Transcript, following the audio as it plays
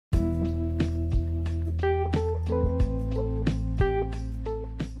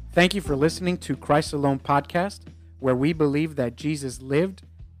Thank you for listening to Christ Alone podcast, where we believe that Jesus lived,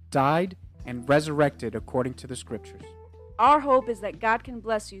 died, and resurrected according to the scriptures. Our hope is that God can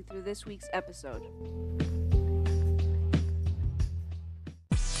bless you through this week's episode.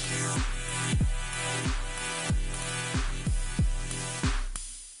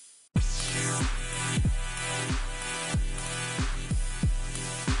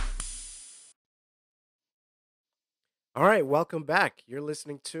 All right, welcome back. You're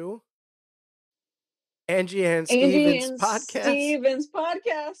listening to Angie and Angie Steven's and podcast. Steven's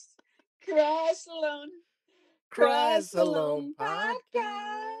podcast. Christ Alone. Christ Christ Alone Alone podcast.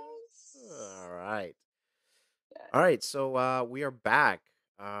 podcast. All right. All right, so we are back.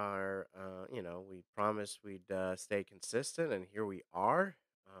 We promised we'd stay consistent, and here we are.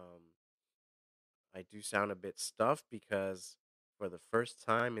 I do sound a bit stuffed because for the first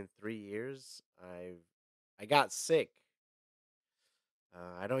time in 3 years, I got sick.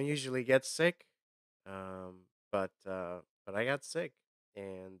 I don't usually get sick, um, but I got sick,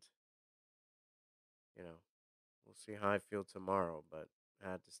 and you know we'll see how I feel tomorrow. But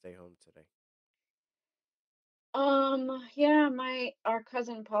I had to stay home today. Yeah, our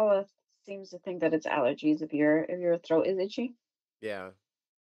cousin Paula seems to think that it's allergies if your throat is itchy. Yeah,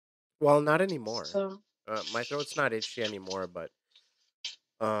 well, not anymore. So My throat's not itchy anymore, but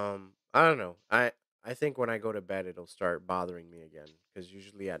I don't know. I think when I go to bed, it'll start bothering me again because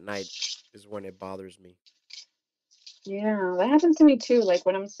usually at night is when it bothers me. yeah, that happens to me too. Like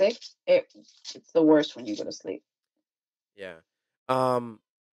when I'm sick, it's the worst when you go to sleep. Yeah. Um.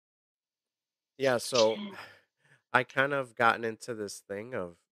 Yeah. So I kind of gotten into this thing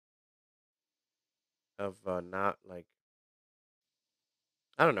of not like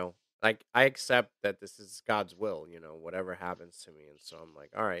I don't know. Like I accept that this is God's will, whatever happens to me. And so I'm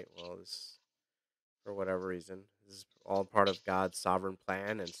like, all right, well, this for whatever reason, this is all part of God's sovereign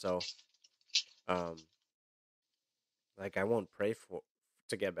plan. And so um like I won't pray for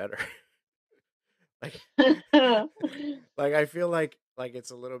to get better. like like I feel like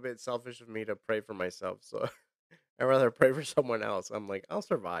it's a little bit selfish of me to pray for myself. So I'd rather pray for someone else. I'm like, I'll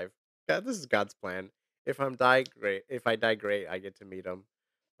survive. God, this is God's plan. If I'm die great. If I die great, I get to meet him.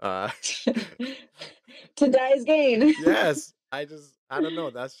 Uh To die is gain. Yes, I don't know.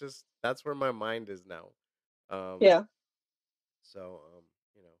 That's where my mind is now. Yeah. So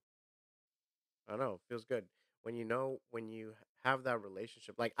I don't know. It feels good when you have that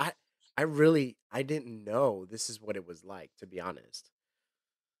relationship. Like I didn't know this is what it was like, to be honest.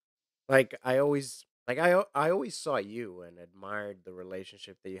 Like I always saw you and admired the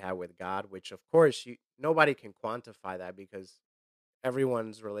relationship that you had with God, which of course you nobody can quantify that because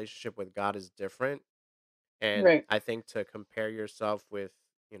everyone's relationship with God is different. And Right. I think to compare yourself with,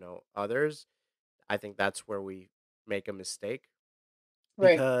 others, I think that's where we make a mistake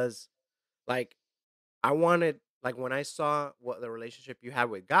Right. because like I wanted like when I saw what the relationship you had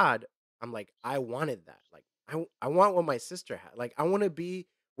with God, I'm like I wanted that. Like I want what my sister had. Like I want to be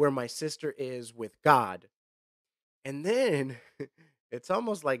where my sister is with God. And then it's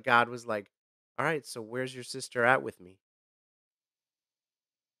almost like God was like, "All right, so where's your sister at with me?"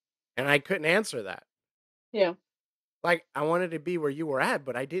 And I couldn't answer that. Yeah. Like I wanted to be where you were at,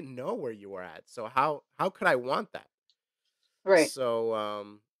 but I didn't know where you were at. So how could I want that? Right.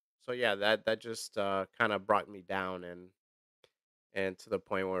 So yeah, that just kind of brought me down and to the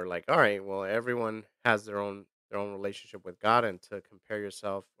point where like, all right, well, everyone has their own relationship with God, and to compare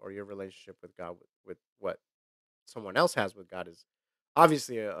yourself or your relationship with God with what someone else has with God is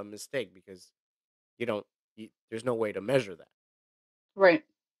obviously a mistake because you don't there's no way to measure that. Right.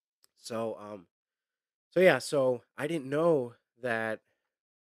 So yeah, so I didn't know that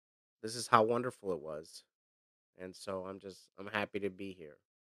this is how wonderful it was. And so I'm happy to be here.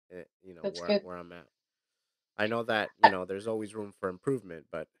 That's Where good. where I'm at. I know that, there's always room for improvement,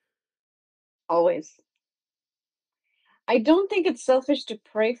 but Always. I don't think it's selfish to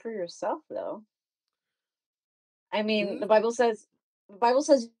pray for yourself, though. I mean, mm, the Bible says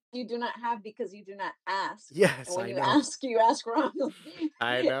you do not have because you do not ask. And yes, when I you know. ask, you ask wrongly.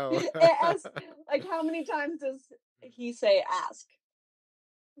 I know. Like how many times does he say ask?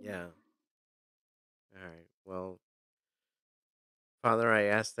 Yeah. All right. Well, Father, I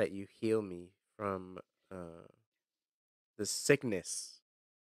ask that you heal me from uh the sickness,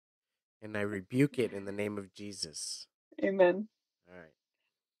 and I rebuke it in the name of Jesus. Amen. All right.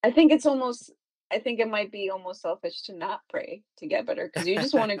 I think it's almost I think it might be almost selfish to not pray to get better because you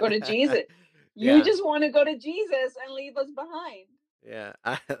just want to go to Jesus. You Yeah. just want to go to Jesus and leave us behind. Yeah.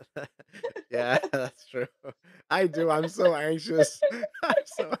 Yeah, that's true. I do. I'm so anxious. I'm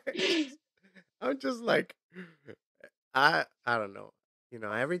so anxious. I'm just like I don't know.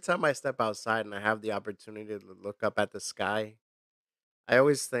 every time I step outside and I have the opportunity to look up at the sky, I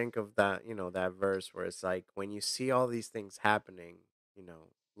always think of that verse where it's like, when you see all these things happening,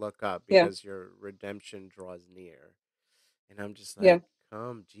 look up Yeah, because your redemption draws near. And I'm just yeah, like,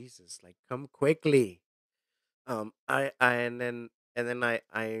 come, Jesus, like, come quickly. I and then I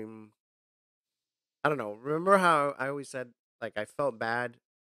don't know. Remember how I always said, like, I felt bad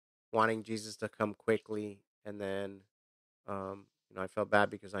wanting Jesus to come quickly, and then I felt bad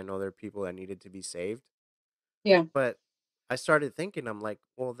because I know there are people that needed to be saved. yeah, But I started thinking, I'm like,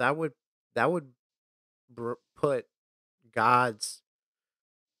 well, that would put God's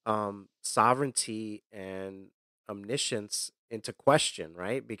sovereignty and omniscience into question,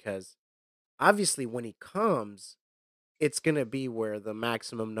 right? Because obviously, when he comes, it's gonna be where the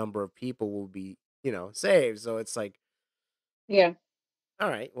maximum number of people will be, saved. So it's like, yeah, all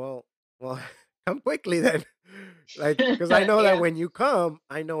right, well, come quickly then, like, because I know that yeah. when you come,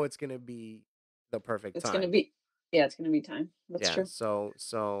 I know it's gonna be the perfect It's gonna time. be, yeah, it's gonna be time. That's Yeah. true. So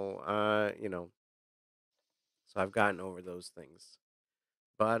I've gotten over those things.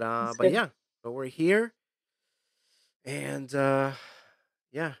 But That's but good. yeah, but we're here, and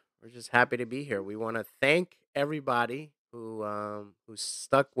yeah, we're just happy to be here. We want to thank everybody who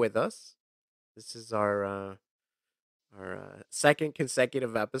stuck with us. This is our second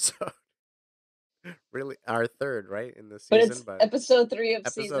consecutive episode. Really, our third, right, in the But season, it's but episode 3 of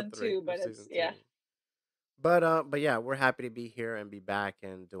episode season three 2, of but it's season yeah, two. But yeah, we're happy to be here and be back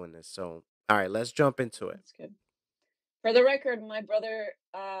and doing this. So all right, let's jump into it. that's good. For the record, my brother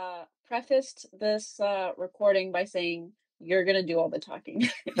prefaced this recording by saying, "You're gonna do all the talking."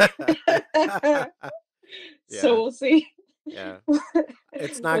 So Yeah, we'll see. yeah.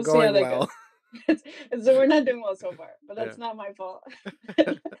 It's not We'll see how going that well. goes. So we're not doing well so far, but Yeah. that's not my fault.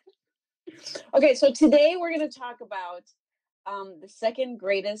 Okay, so today we're going to talk about the second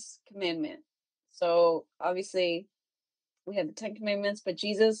greatest commandment. So obviously we have the Ten Commandments, but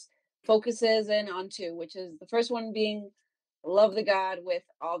Jesus focuses in on two, which is the first one being love the God with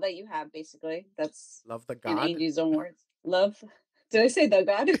all that you have, basically. That's Love the in God? Angie's own words. Love. Did I say the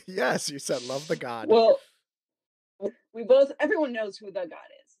God? Yes, you said love the God. Well, we both, everyone knows who the God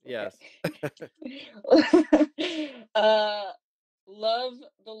Yes. is. Okay. Love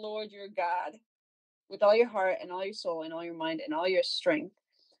the Lord your God with all your heart and all your soul and all your mind and all your strength.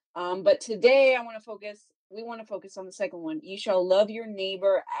 But today we want to focus on the second one. You shall love your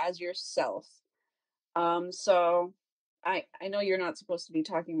neighbor as yourself. So I know you're not supposed to be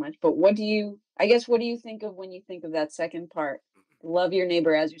talking much, but what do you think of when you think of that second part? Love your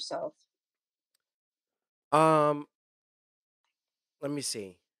neighbor as yourself. um, Let me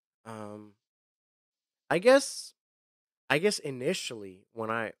see. Um, I guess initially when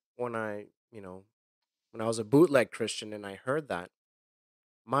I was a bootleg Christian and I heard that,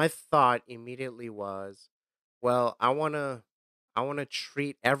 my thought immediately was, well, I want to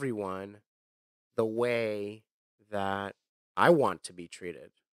treat everyone the way that I want to be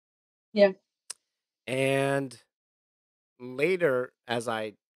treated. Yeah, And later, as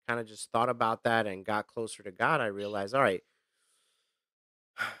I kind of just thought about that and got closer to God, I realized, all right,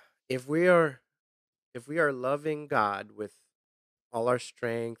 if we are loving God with all our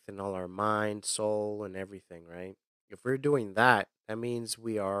strength and all our mind, soul, and everything, right? If we're doing that, that means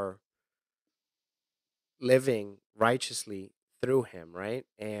we are living righteously through him, right?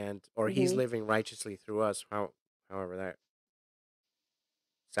 And or he's hmm, living righteously through us, however that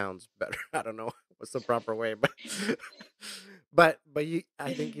sounds better. I don't know what's the proper way, but but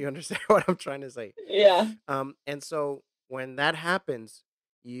I think you understand what I'm trying to say. yeah, And so when that happens,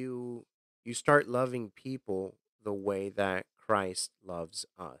 you you start loving people the way that Christ loves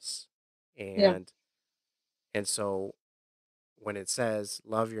us. yeah, And so when it says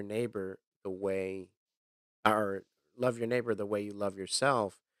love your neighbor the way or love your neighbor the way you love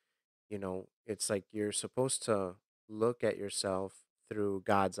yourself, it's like you're supposed to look at yourself through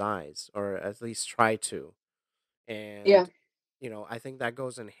God's eyes, or at least try to. yeah, And I think that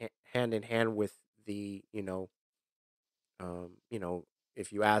goes hand in hand with the you know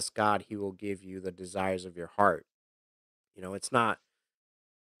if you ask God, he will give you the desires of your heart.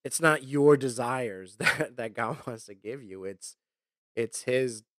 It's not your desires that God wants to give you. It's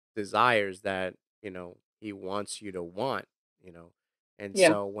his desires that he wants you to want. you know and yeah,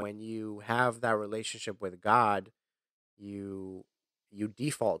 so when you have that relationship with God, you you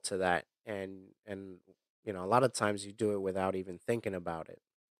default to that, and a lot of times you do it without even thinking about it.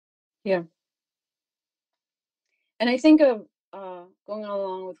 yeah. And I think of going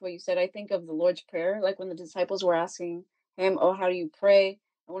along with what you said, I think of the Lord's Prayer, like when the disciples were asking him, "Oh, how do you pray?"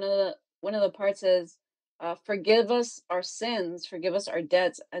 And one of the parts is, forgive us our sins, forgive us our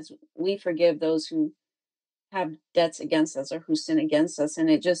debts as we forgive those who have debts against us or who sin against us. And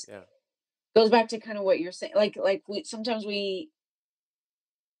it just Yeah. goes back to kind of what you're saying. Like we sometimes we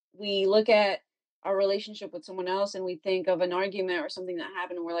look at our relationship with someone else and we think of an argument or something that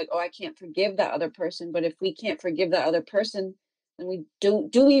happened and we're like, oh, I can't forgive that other person. But if we can't forgive that other person, then we do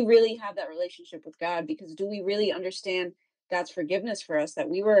we really have that relationship with God? Because do we really understand God's forgiveness for us, that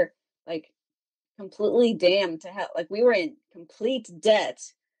we were like completely damned to hell, like we were in complete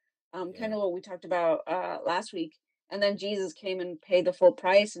debt, kind Yeah. of what we talked about last week. And then Jesus came and paid the full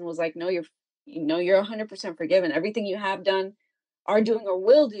price and was like, "No, you're 100% forgiven. Everything you have done, are doing, or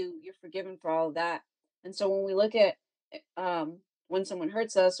will do, you're forgiven for all of that." And so when we look at when someone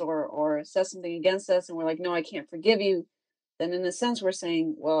hurts us or says something against us, and we're like, "No, I can't forgive you," then in a sense we're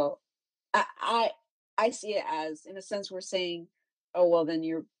saying, "Well, I I, I see it as, in a sense, we're saying, oh well, then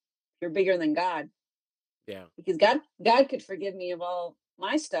you're bigger than God, Yeah. because God could forgive me of all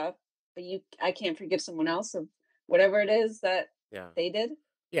my stuff, but I can't forgive someone else of whatever it is that Yeah. they did."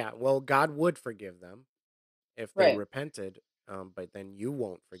 Yeah. Well, God would forgive them if they Right, repented, but then you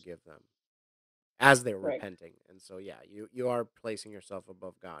won't forgive them as they're right. repenting. And so, yeah, you are placing yourself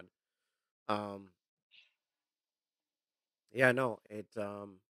above God. Um, yeah, no,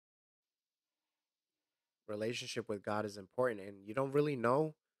 relationship with God is important, and you don't really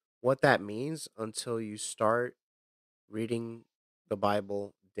know what that means until you start reading the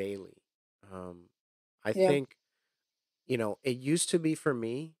Bible daily. Um, I Yeah. think, it used to be for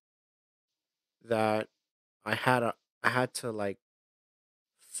me that I had to like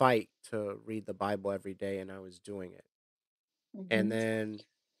fight to read the Bible every day, and I was doing it. And Hmm. then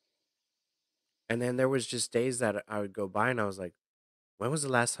and then there was just days that I would go by and I was like, when was the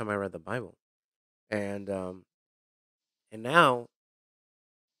last time I read the Bible? And now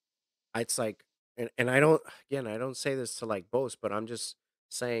it's like, and I don't, again, I don't say this to like boast, but I'm just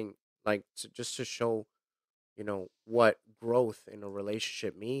saying, like, just to show, what growth in a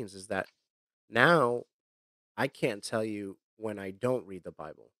relationship means, is that now I can't tell you when I don't read the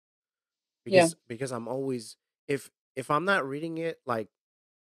Bible, Yeah. because I'm always, if I'm not reading it, like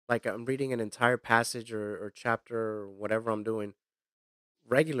I'm reading an entire passage or chapter or whatever I'm doing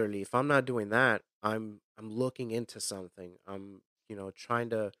regularly, if I'm not doing that, I'm looking into something. I'm, trying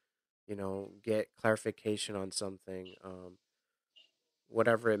to, get clarification on something,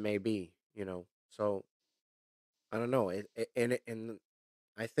 whatever it may be, So I don't know. And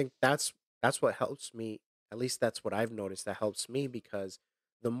I think that's what helps me. At least that's what I've noticed that helps me, because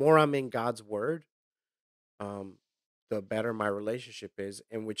the more I'm in God's word, um, the better my relationship is,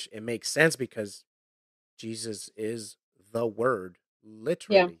 in which it makes sense because Jesus is the word, Yeah.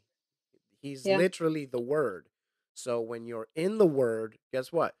 literally. He's Yeah. literally the word. So when you're in the word,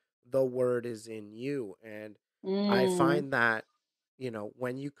 guess what? The word is in you. And I Mm. find that,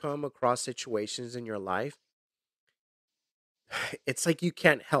 when you come across situations in your life, it's like you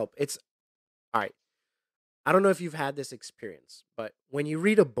can't help. It's all right. I don't know if you've had this experience, but when you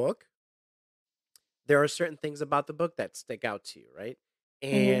read a book, there are certain things about the book that stick out to you, right? Hmm.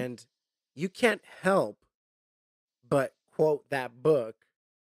 And you can't help but quote that book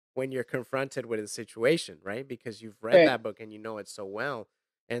when you're confronted with a situation, right? Because you've read Right. that book and you know it so well.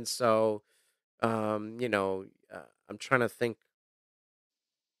 And so, I'm trying to think.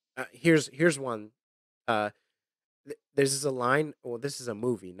 Here's one. Uh, there's a line. Well, this is a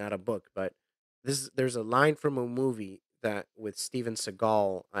movie, not a book, but there's a line from a movie that with Steven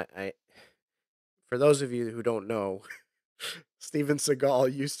Seagal. I For those of you who don't know, Steven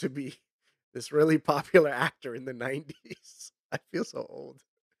Seagal used to be this really popular actor in the 90s. I feel so old.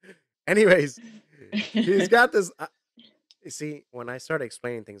 Anyways, he's got this. You see, when I start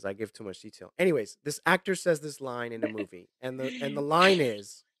explaining things, I give too much detail. Anyways, this actor says this line in a movie, and the line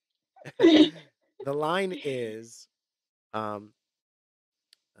is, the line is, um,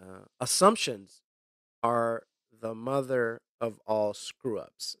 assumptions are the mother of all screw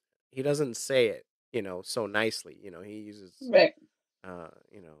ups. He doesn't say it, so nicely. He uses, Right.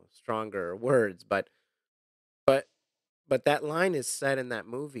 stronger words, but but that line is said in that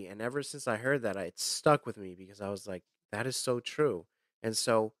movie, and ever since I heard that, it stuck with me, because I was like, that is so true. And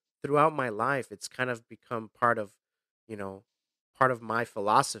so throughout my life, it's kind of become you know, part of my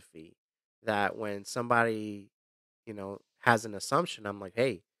philosophy, that when somebody, has an assumption, I'm like,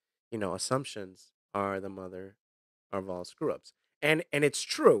 hey, assumptions are the mother of all screw ups. And it's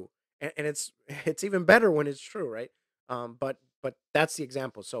true. And it's it's even better when it's true, right? But that's the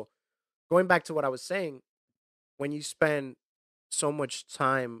example. So going back to what I was saying, when you spend so much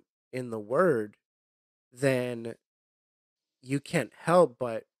time in the word, then you can't help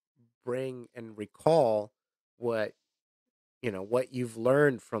but bring and recall what what you've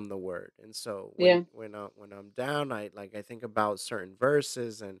learned from the word. And so Yeah. when I'm down, I think about certain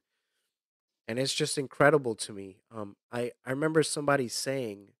verses, and it's just incredible to me. I remember somebody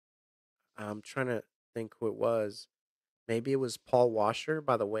saying, I'm trying to think who it was. Maybe it was Paul Washer,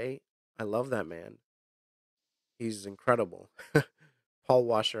 by the way. I love that man. He's incredible. Paul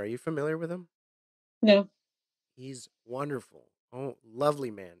Washer, are you familiar with him? No. He's wonderful. Oh,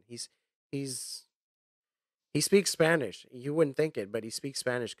 lovely man. He's he speaks Spanish. You wouldn't think it, but he speaks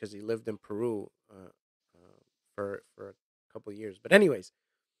Spanish because he lived in Peru for a couple of years. But anyways,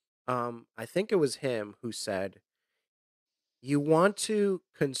 I think it was him who said, "You want to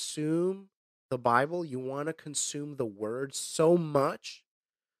consume the Bible. You want to consume the Word so much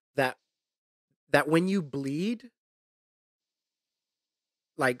that when you bleed,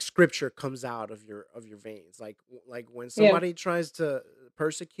 like Scripture comes out of your veins. Like when Yeah. somebody tries to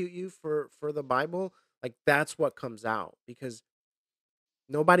persecute you for the Bible, like that's what comes out because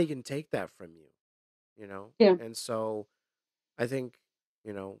nobody can take that from you." You know? Yeah. And so I think,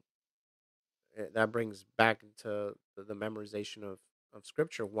 you know, that brings back into the memorization of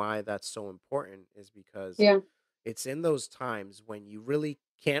scripture. Why that's so important is because Yeah. it's in those times when you really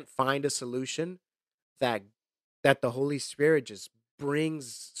can't find a solution that the Holy Spirit just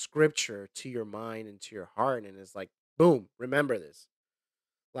brings scripture to your mind and to your heart and is like, boom, remember this.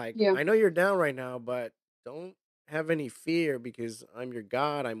 Like, Yeah. I know you're down right now, but don't have any fear because I'm your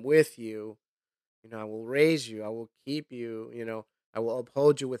God. I'm with you. I will raise you. I will keep you. I will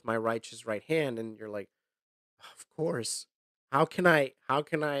uphold you with my righteous right hand. And you're like, of course. How can I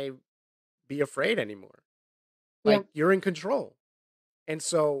be afraid anymore? Yeah. Like, you're in control. And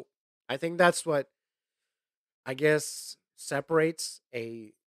so I think that's what I guess separates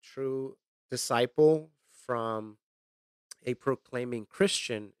a true disciple from a proclaiming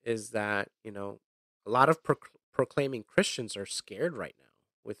Christian is that, a lot of proclaiming Christians are scared right now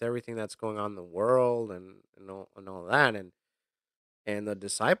with everything that's going on in the world and all that. And the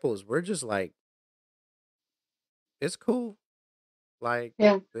disciples, we're just like, it's cool. Like,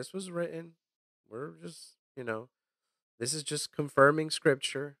 Yeah. this was written. We're just, this is just confirming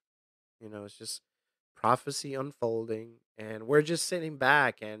scripture. It's just prophecy unfolding. And we're just sitting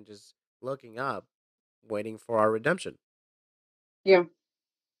back and just looking up, waiting for our redemption. Yeah.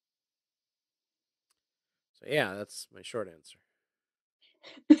 So, yeah, that's my short answer.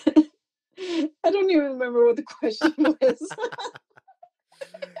 I don't even remember what the question was.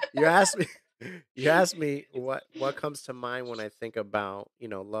 you asked me. You asked me what comes to mind when I think about,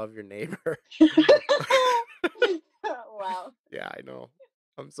 love your neighbor. Wow. Yeah, I know.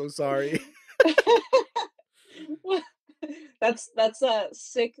 I'm so sorry. Well, that's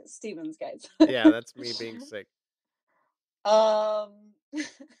sick Stevens, guys. Yeah, that's me being sick. Um,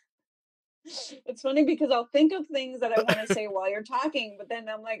 it's funny because I'll think of things that I want to say while you're talking, but then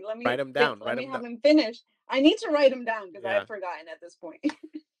I'm like, let Write me them think, down. let Write me them have down. him finish. I need to write them down because I Yeah. had forgotten at this point.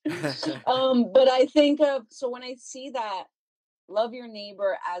 But I think of, so when I see that, love your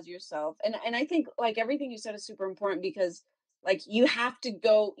neighbor as yourself, and I think like everything you said is super important because like you have to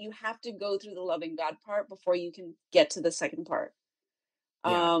go through the loving God part before you can get to the second part.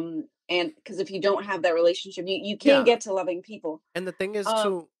 Yeah. And because if you don't have that relationship, you can't Yeah. get to loving people. And the thing is Um,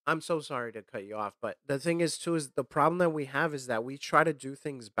 too, I'm so sorry to cut you off, but the thing is too is the problem that we have is that we try to do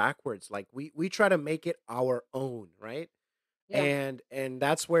things backwards. Like we try to make it our own, right? yeah, And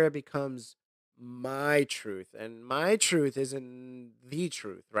that's where it becomes my truth. And my truth isn't the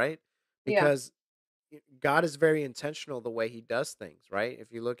truth, right? yeah, Because God is very intentional the way he does things, right?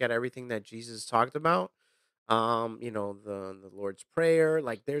 If you look at everything that Jesus talked about, the Lord's Prayer,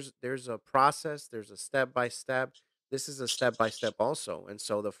 like there's a process, there's a step by step. This is a step by step also. And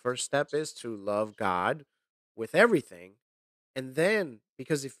so the first step is to love God with everything. And then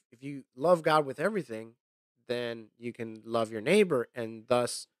because if you love God with everything, then you can love your neighbor and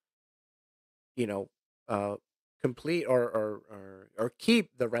thus, you know, uh complete or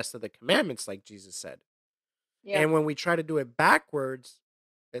keep the rest of the commandments like Jesus said. yeah, And when we try to do it backwards,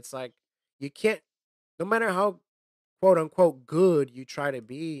 it's like you can't, no matter how quote unquote good you try to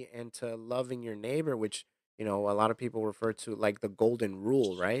be into loving your neighbor, which, a lot of people refer to like the golden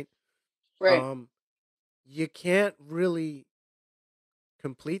rule, right? right, Um, you can't really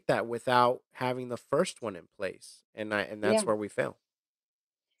complete that without having the first one in place. And yeah. that's where we fail.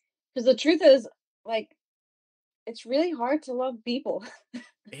 Because the truth is, like, it's really hard to love people.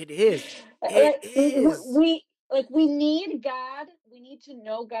 It is. It Like is. we need God. We need to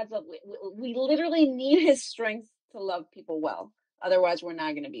know God's love. We literally need His strength to love people well. Otherwise, we're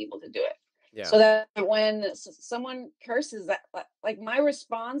not going to be able to do it. Yeah. So that when someone curses, that like my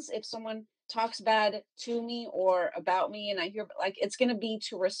response, if someone talks bad to me or about me, and I hear like it's gonna be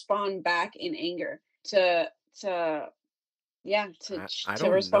to respond back in anger, to yeah, I to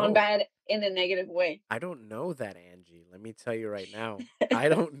don't respond know. bad in a negative way. I don't know that Angie. Let me tell you right now. I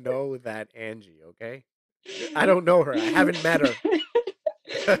don't know that Angie, okay? I don't know her. I haven't met her.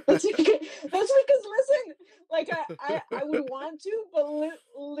 That's because, that's because listen, like I would want to, but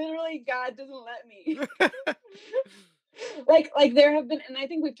literally God doesn't let me. Like there have been, and I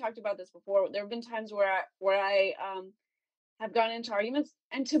think we've talked about this before. There have been times where I have gone into arguments,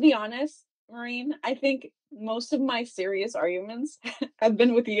 and to be honest, Maureen, I think most of my serious arguments have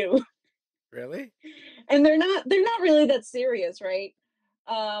been with you, Really? and they're not really that serious, right?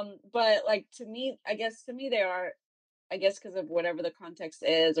 But like to me, I guess to me they are. I guess because of whatever the context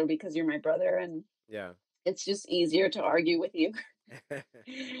is, or because you're my brother, and Yeah. it's just easier to argue with you.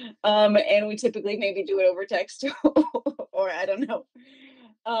 And we typically maybe do it over text or I don't know.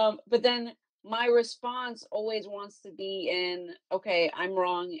 But then my response always wants to be in, okay, I'm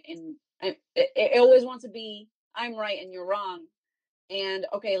wrong, and it always wants to be, I'm right and you're wrong. And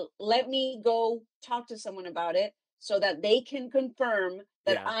okay, let me go talk to someone about it so that they can confirm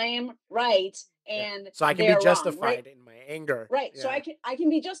that Yeah. I am right Yeah. and So I can be they're wrong, right? justified in my anger. Right. So Yeah. I can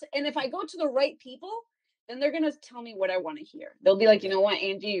be just, and if I go to the right people, then they're gonna tell me what I want to hear. They'll be like, you Yeah. know what,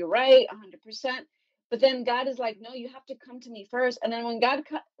 Angie, you're right, 100%. But then God is like, no, you have to come to me first. And then when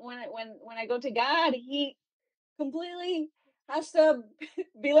when I go to God, He completely has to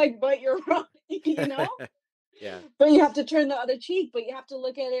be like, but you're wrong, you know. Yeah. But you have to turn the other cheek. But you have to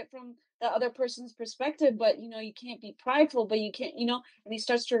look at it from the other person's perspective. But you can't be prideful. But you can't, And He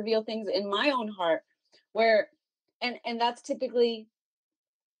starts to reveal things in my own heart, where, and that's typically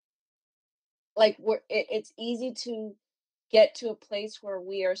like it's easy to get to a place where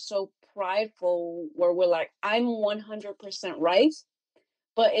we are so prideful where we're like, I'm 100% right.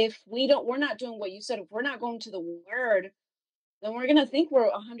 But if we're not doing what you said, if we're not going to the word, then we're going to think we're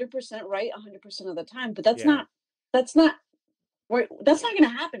 100% right 100% of the time. But Yeah. that's not that's not going to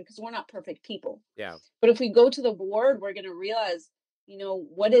happen because we're not perfect people. Yeah. But if we go to the word, we're going to realize,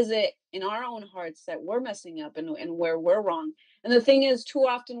 what is it in our own hearts that we're messing up, and where we're wrong. And the thing is, too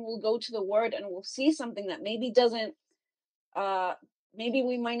often we'll go to the word and we'll see something that maybe doesn't, uh, maybe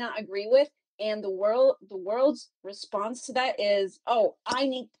we might not agree with. And the world's response to that is, oh,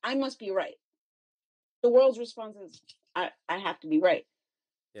 I must be right. The world's response is, I have to be right.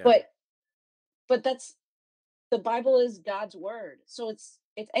 Yeah. But, that's, the Bible is God's word. So it's,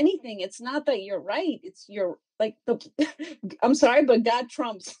 if anything, it's not that you're right. It's your, like, the I'm sorry, but God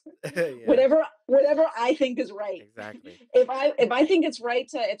trumps Yeah. whatever I think is right. Exactly. If I think it's right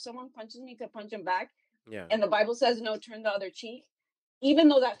to, if someone punches me, to punch him back, Yeah. and the Bible says no, turn the other cheek, even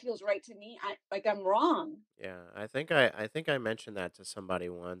though that feels right to me, I'm wrong. Yeah. I think I mentioned that to somebody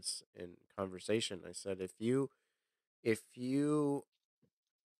once in conversation. I said if you if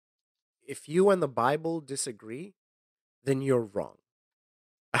you and the Bible disagree, then you're wrong.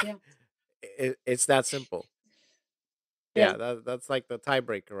 Yeah, It's that simple. yeah, Yeah, that's like the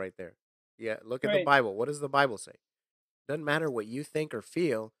tiebreaker right there. Yeah, look at the right, Bible. What does the Bible say? Doesn't matter what you think or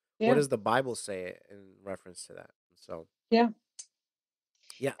feel. What yeah, does the Bible say in reference to that? So, yeah.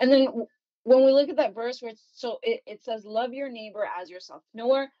 yeah, And then when we look at that verse where it says, "Love your neighbor as yourself."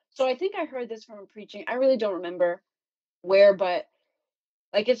 Nowhere. So I think I heard this from a preaching. I really don't remember where, but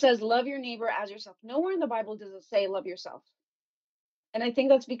like it says, "Love your neighbor as yourself." Nowhere in the Bible does it say, "Love yourself." And I think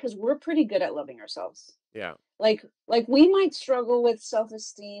that's because we're pretty good at loving ourselves. yeah, Like we might struggle with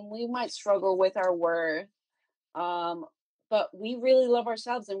self-esteem, we might struggle with our worth, um, but we really love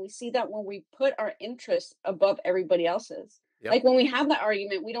ourselves, and we see that when we put our interests above everybody else's. yep, Like when we have that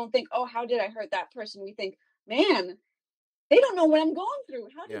argument, we don't think, "Oh, how did I hurt that person?" We think, "Man, they don't know what I'm going through.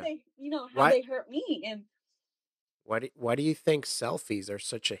 How did yeah. they, how Why? they hurt me?" And Why do you think selfies are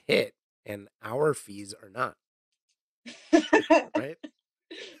such a hit and our fees are not? Right?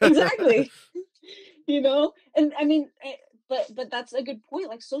 exactly. And I mean, but that's a good point.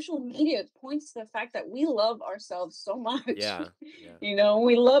 Like social media points to the fact that we love ourselves so much. Yeah, yeah,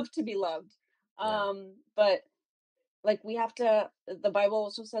 We love to be loved. yeah, But like we have to, the Bible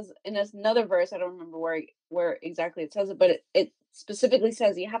also says in another verse, I don't remember where exactly it says it, but it specifically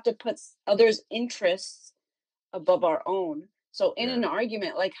says you have to put others' interests above our own. So in yeah, an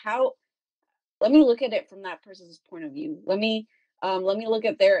argument, like, how, let me look at it from that person's point of view. Let me look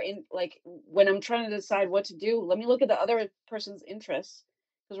at their, in like, when I'm trying to decide what to do, let me look at the other person's interests,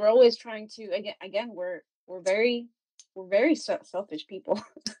 because we're always trying to, again, we're very selfish people.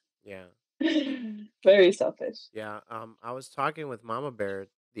 yeah, Very selfish. yeah. I was talking with Mama Bear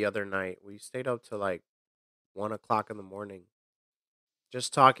the other night. We stayed up till like 1 o'clock in the morning,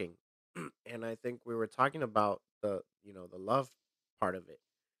 just talking. And I think we were talking about the love part of it.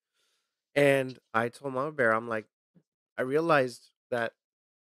 And I told Mama Bear, I'm like, I realized that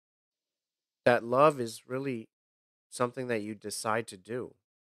love is really something that you decide to do,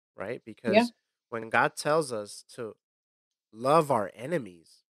 right? Yeah. Because when God tells us to love our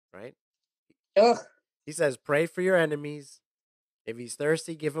enemies, right? Ugh. He says, pray for your enemies. If he's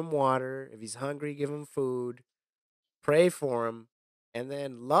thirsty, give him water. If he's hungry, give him food. Pray for him, and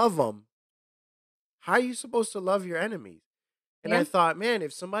then love him. How are you supposed to love your enemies? And I Yeah. thought, man,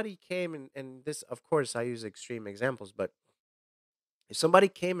 if somebody came and this, of course, I use extreme examples, but if somebody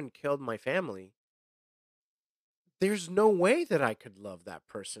came and killed my family, there's no way that I could love that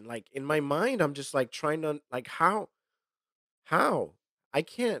person. Like in my mind, I'm just like trying to like how I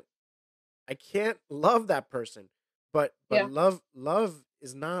can't love that person. But Yeah. love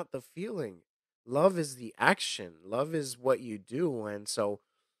is not the feeling. Love is the action. Love is what you do. And so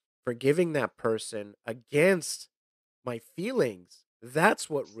forgiving that person against my feelings, that's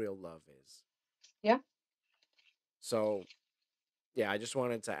what real love is. Yeah. So, yeah, I just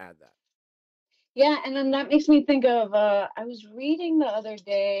wanted to add that. Yeah. And then that makes me think of I was reading the other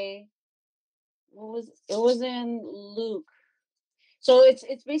day, it was in Luke. So it's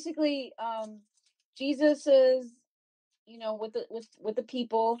basically Jesus is, with the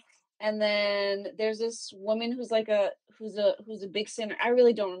people, and then there's this woman who's like who's a big sinner. I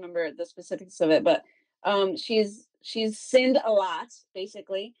really don't remember the specifics of it, but she's sinned a lot,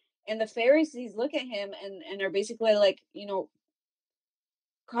 basically. And the Pharisees look at him and are basically like,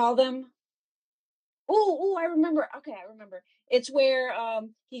 call them. Oh, I remember. Okay, I remember. It's where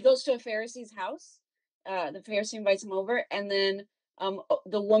he goes to a Pharisee's house. The Pharisee invites him over, and then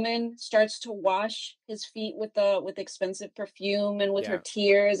the woman starts to wash his feet with expensive perfume and with her Yeah,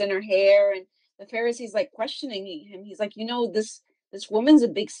 tears and her hair. And the Pharisee's like questioning him. He's like, this woman's a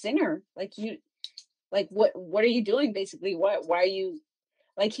big sinner. Like what are you doing? Basically, why are you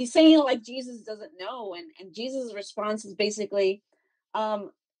like? He's saying like Jesus doesn't know, and Jesus' response is basically, um,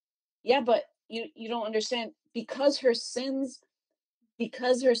 yeah, but you don't understand, because her sins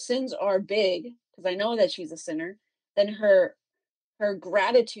are big, because I know that she's a sinner, then her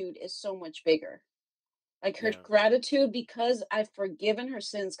gratitude is so much bigger. Like her yeah, gratitude, because I've forgiven her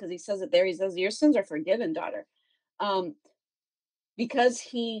sins, because he says it there. He says, "Your sins are forgiven, daughter." Um, because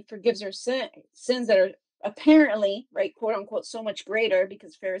he forgives her sins that are apparently, right, quote unquote, so much greater,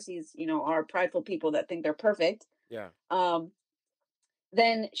 because Pharisees, are prideful people that think they're perfect. yeah, Um,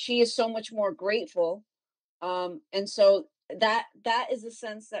 then she is so much more grateful. And so that is a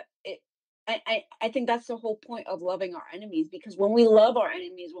sense that I think that's the whole point of loving our enemies, because when we love our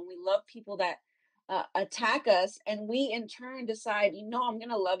enemies, when we love people that attack us, and we in turn decide, I'm going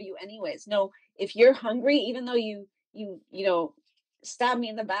to love you anyways. No, if you're hungry, even though you stab me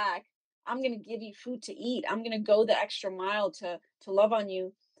in the back, I'm going to give you food to eat. I'm going to go the extra mile to love on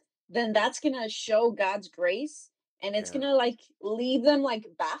you. Then that's gonna show God's grace, and it's yeah, gonna like leave them like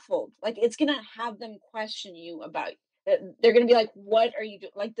baffled. Like it's gonna have them question you about they're gonna be like, what are you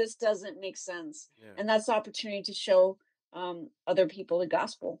doing? Like this doesn't make sense. yeah, And that's the opportunity to show other people the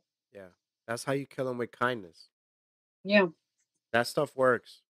gospel. yeah. That's how you kill them with kindness. Yeah. That stuff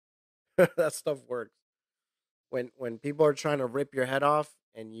works. That stuff works. When people are trying to rip your head off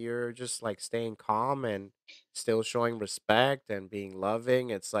and you're just like staying calm and still showing respect and being loving,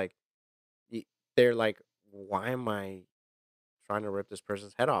 it's like y- they're like, why am I trying to rip this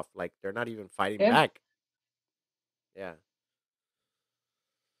person's head off? Like they're not even fighting Yeah. back. Yeah.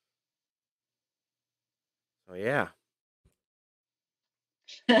 So yeah.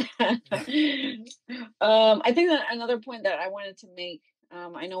 I think that another point that I wanted to make,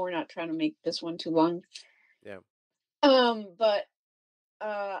 I know we're not trying to make this one too long, Yeah. but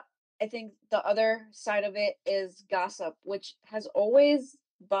uh I think the other side of it is gossip, which has always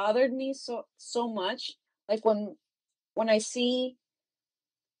bothered me so much. Like when I see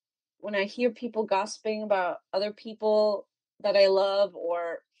when I hear people gossiping about other people that I love,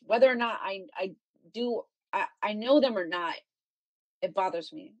 or whether or not I do I know them or not, it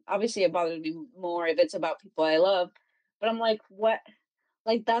bothers me. Obviously it bothers me more if it's about people I love, but I'm like, what?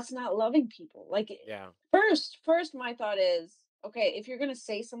 Like that's not loving people. Like Yeah. first my thought is, okay, if you're going to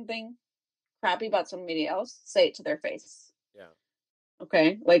say something crappy about somebody else, say it to their face. Yeah.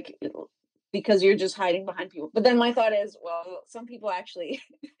 Okay. Like, because you're just hiding behind people. But then my thought is, well, some people actually,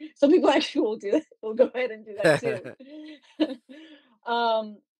 some people actually will do that. Will go ahead and do that too.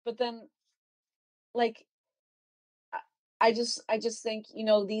 But then, like, I just think,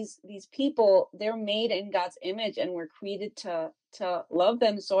 these people, they're made in God's image and we're created to love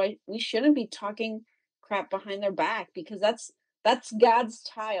them. So we shouldn't be talking crap behind their back because that's God's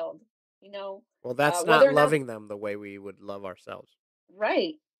child, you know. Well, that's not Whether or not loving them the way we would love ourselves.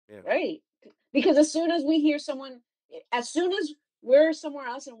 right, Yeah. right. Because as soon as we hear someone, as soon as we're somewhere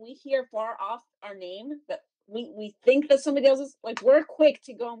else and we hear far off our name that we think that somebody else is like, we're quick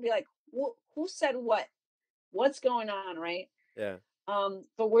to go and be like, who said what? What's going on, right? Yeah.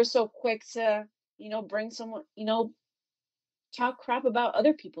 But we're so quick to, bring someone, talk crap about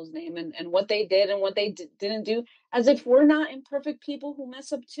other people's name and what they did and what they didn't do, as if we're not imperfect people who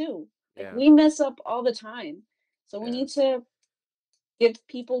mess up too. Like Yeah. we mess up all the time. So we Yeah. need to give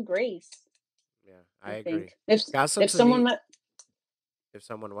people grace, Yeah. I I agree. think. If Gossip's a neat. someone If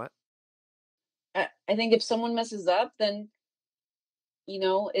someone what? I think if someone messes up, then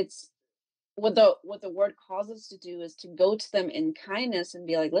it's what the word calls us to do is to go to them in kindness and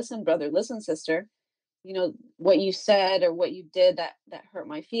be like, listen, brother, listen, sister, what you said or what you did that hurt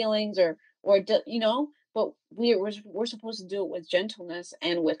my feelings, but we're supposed to do it with gentleness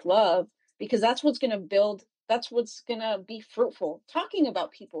and with love, because that's what's going to be fruitful. Talking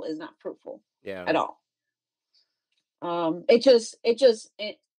about people is not fruitful Yeah. at all.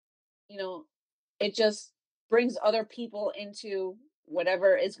 You know it just brings other people into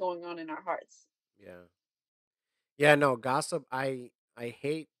whatever is going on in our hearts. Yeah. Yeah. No, gossip. I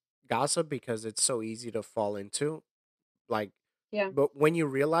hate gossip because it's so easy to fall into. Like, Yeah, but when you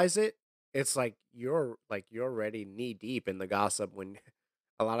realize it, it's like you're already knee deep in the gossip. When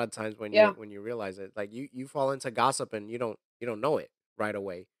a lot of times yeah, when you realize it, like you fall into gossip and you don't know it right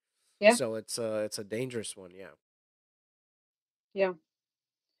away. yeah, So it's a dangerous one. Yeah. yeah.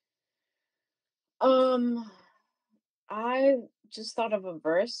 um I just thought of a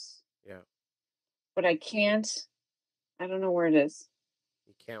verse, Yeah. but I don't know where it is.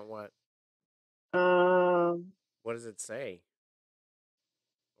 You can't what? Um, What does it say?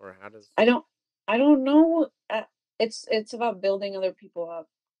 Or how does? I don't I don't know. It's about building other people up.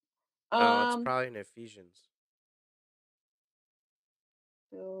 Oh, it's Um, probably in Ephesians.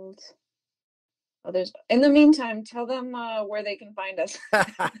 build others. In the meantime, tell them where they can find us.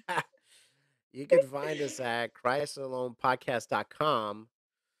 You can find us at christalonepodcast.com.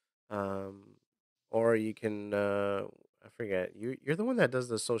 Um, or you can I forget. You're the one that does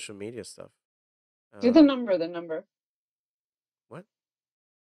the social media stuff. Do the number, What?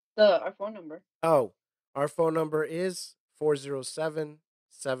 the our phone number. Oh, our phone number is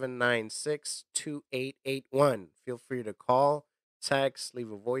 407-796-2881. Feel free to call, text,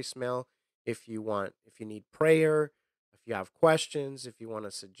 leave a voicemail if you want. If you need prayer, if you have questions, if you want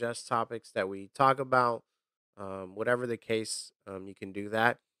to suggest topics that we talk about, whatever the case, you can do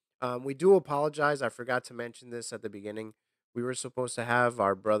that. We do apologize. I forgot to mention this at the beginning. We were supposed to have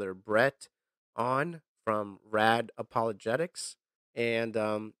our brother Brett on from Rad Apologetics, and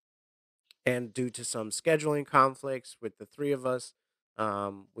due to some scheduling conflicts with the three of us,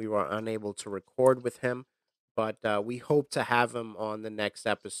 we were unable to record with him. But we hope to have him on the next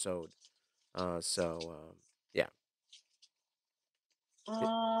episode. Yeah. Did,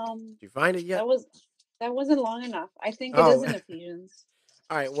 Um, did you find it yet? that was that wasn't long enough. I think it is Oh, in Ephesians.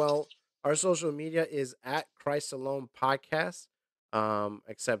 all right. Well, our social media is at Christ Alone Podcast.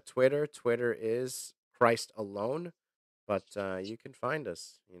 Except Twitter. Twitter is Christ Alone. But you can find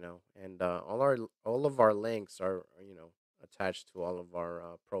us, and all of our links are attached to all of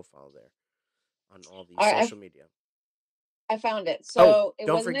our profile there on all these All right, social media. I found it. Oh, So it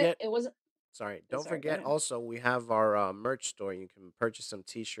don't wasn't it. forget. It wasn't. Sorry, I'm don't sorry. Go forget. ahead. Also, we have our merch store. You can purchase some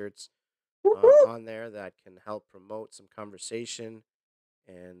T-shirts Whoop, whoop. on there that can help promote some conversation,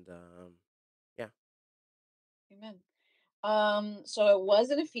 and yeah. Amen. So it was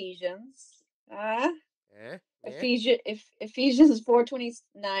in Ephesians. Yeah. Ephesians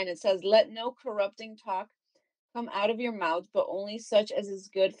 4:29, it says, "Let no corrupting talk come out of your mouth, but only such as is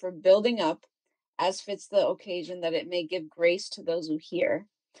good for building up, as fits the occasion, that it may give grace to those who hear."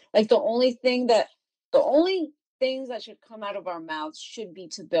 Like the only things that should come out of our mouths should be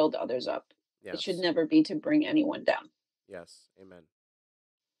to build others up. It should Yes. never be to bring anyone down. Yes. Amen.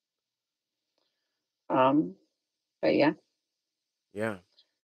 Um, but yeah, Yeah.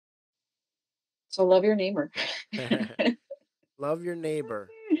 so love your neighbor. Love your neighbor.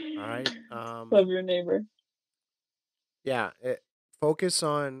 All right. Love your neighbor. Yeah, focus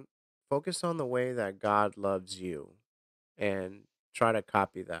on focus on the way that God loves you and try to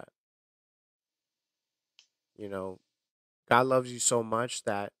copy that. You know, God loves you so much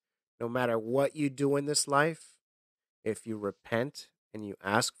that no matter what you do in this life, if you repent and you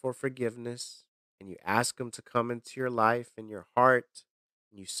ask for forgiveness and you ask Him to come into your life and your heart,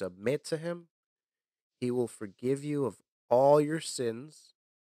 and you submit to Him, He will forgive you of all your sins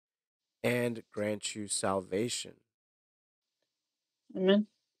and grant you salvation Amen.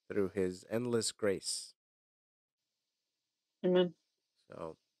 through His endless grace. Amen.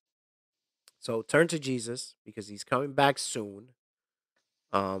 So, so turn to Jesus because He's coming back soon.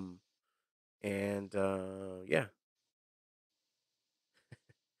 Um, and yeah,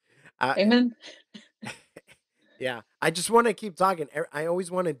 I Amen. yeah, I just want to keep talking. I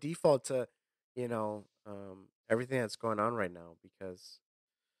always want to default to, everything that's going on right now because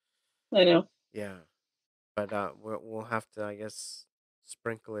I know. yeah, but we'll have to, I guess,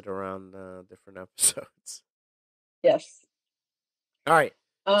 sprinkle it around different episodes. Yes. All right,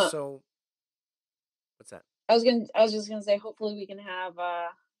 Uh, so what's that? I was just gonna say, hopefully we can have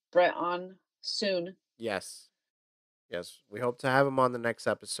Brett on soon. Yes, yes, we hope to have him on the next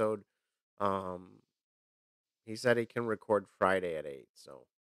episode. Um, he said he can record Friday at 8, so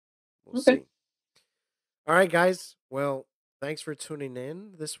we'll Okay. see. All right, guys. Well, thanks for tuning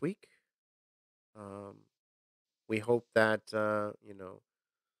in this week. Um, we hope that the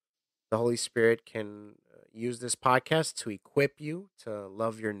Holy Spirit can use this podcast to equip you to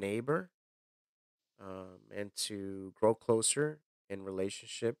love your neighbor, and to grow closer in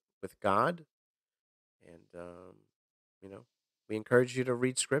relationship with God. And you know, we encourage you to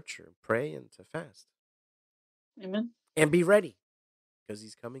read Scripture, pray, and to fast, Amen. and be ready because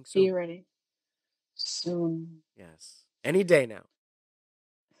He's coming Be soon. ready soon. Yes, any day now.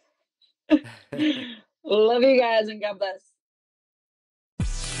 Love you guys and God bless.